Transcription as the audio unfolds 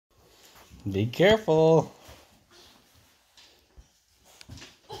Be careful.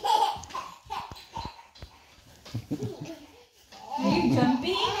 Are you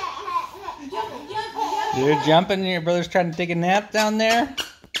jumping? Jump. You're jumping and your brother's trying to take a nap down there?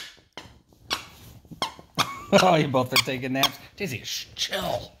 Oh, you both are taking naps. Daisy,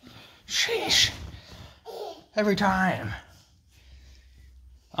 chill. Sheesh. Every time.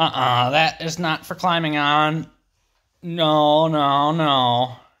 That is not for climbing on.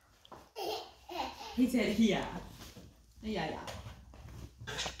 No. He said, yeah. Yeah.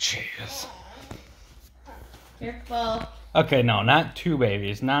 Jeez. Careful. Okay, no, not two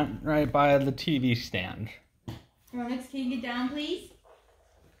babies. Not right by the TV stand. Ronix, can you get down, please?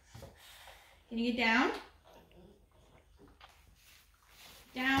 Can you get down?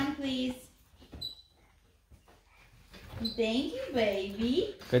 Down, please. Thank you,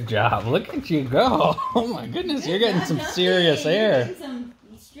 baby. Good job. Look at you go. Oh my goodness, you're getting some serious You're air. getting some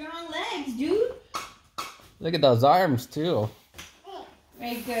strong legs, dude. Look at those arms, too.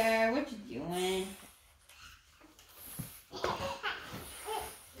 Raker, what you doing?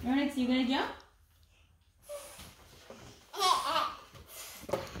 Ronix, you gonna jump?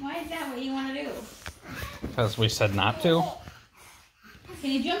 Why is that what you want to do? Because we said not to.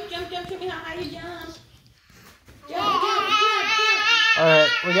 Can you jump? Show me how high you jump. Jump.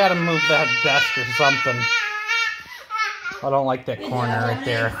 Alright, we gotta move that desk or something. I don't like that corner right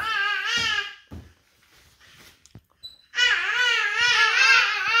there.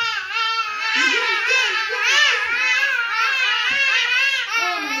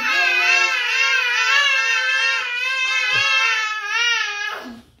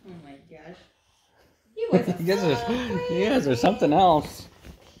 You guys are something else.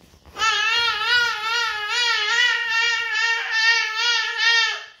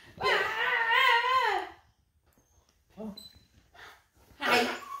 Hi.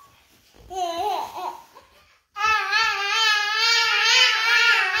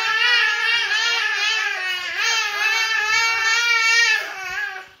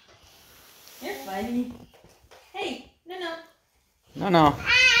 You're funny. Hey, no.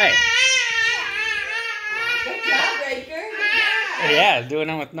 Hey. Good job, Raker. Good job. Yeah, doing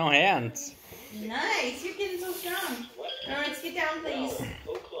it with no hands. Nice. You're getting so strong. All right, let's get down, please.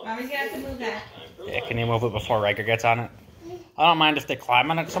 Mommy's gonna have to move that. Yeah, can you move it before Riker gets on it? I don't mind if they climb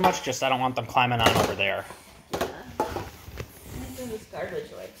on it so much, just I don't want them climbing on over there. Yeah. I'm gonna throw this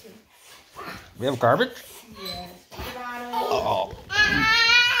garbage away, too. We have garbage? Yes. Water bottle. Uh-oh.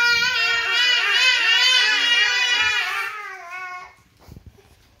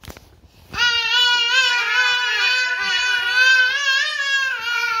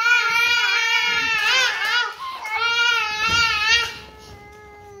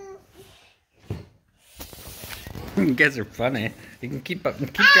 You guys are funny. You can keep up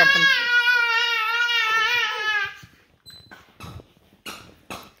and keep jumping.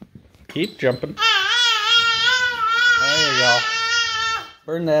 Keep jumping. There you go.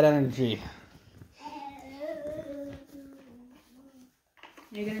 Burn that energy.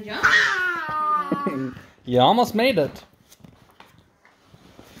 You're gonna jump? You almost made it.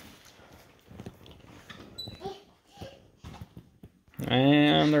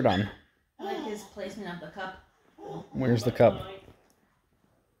 And they're done. I like his placement of the cup. Where's the cup?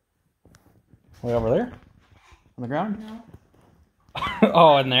 Way over there? On the ground? No.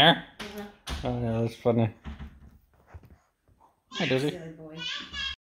 Oh, in there? Uh-huh. Oh, yeah, that's funny. Hi, Dizzy. Silly boy.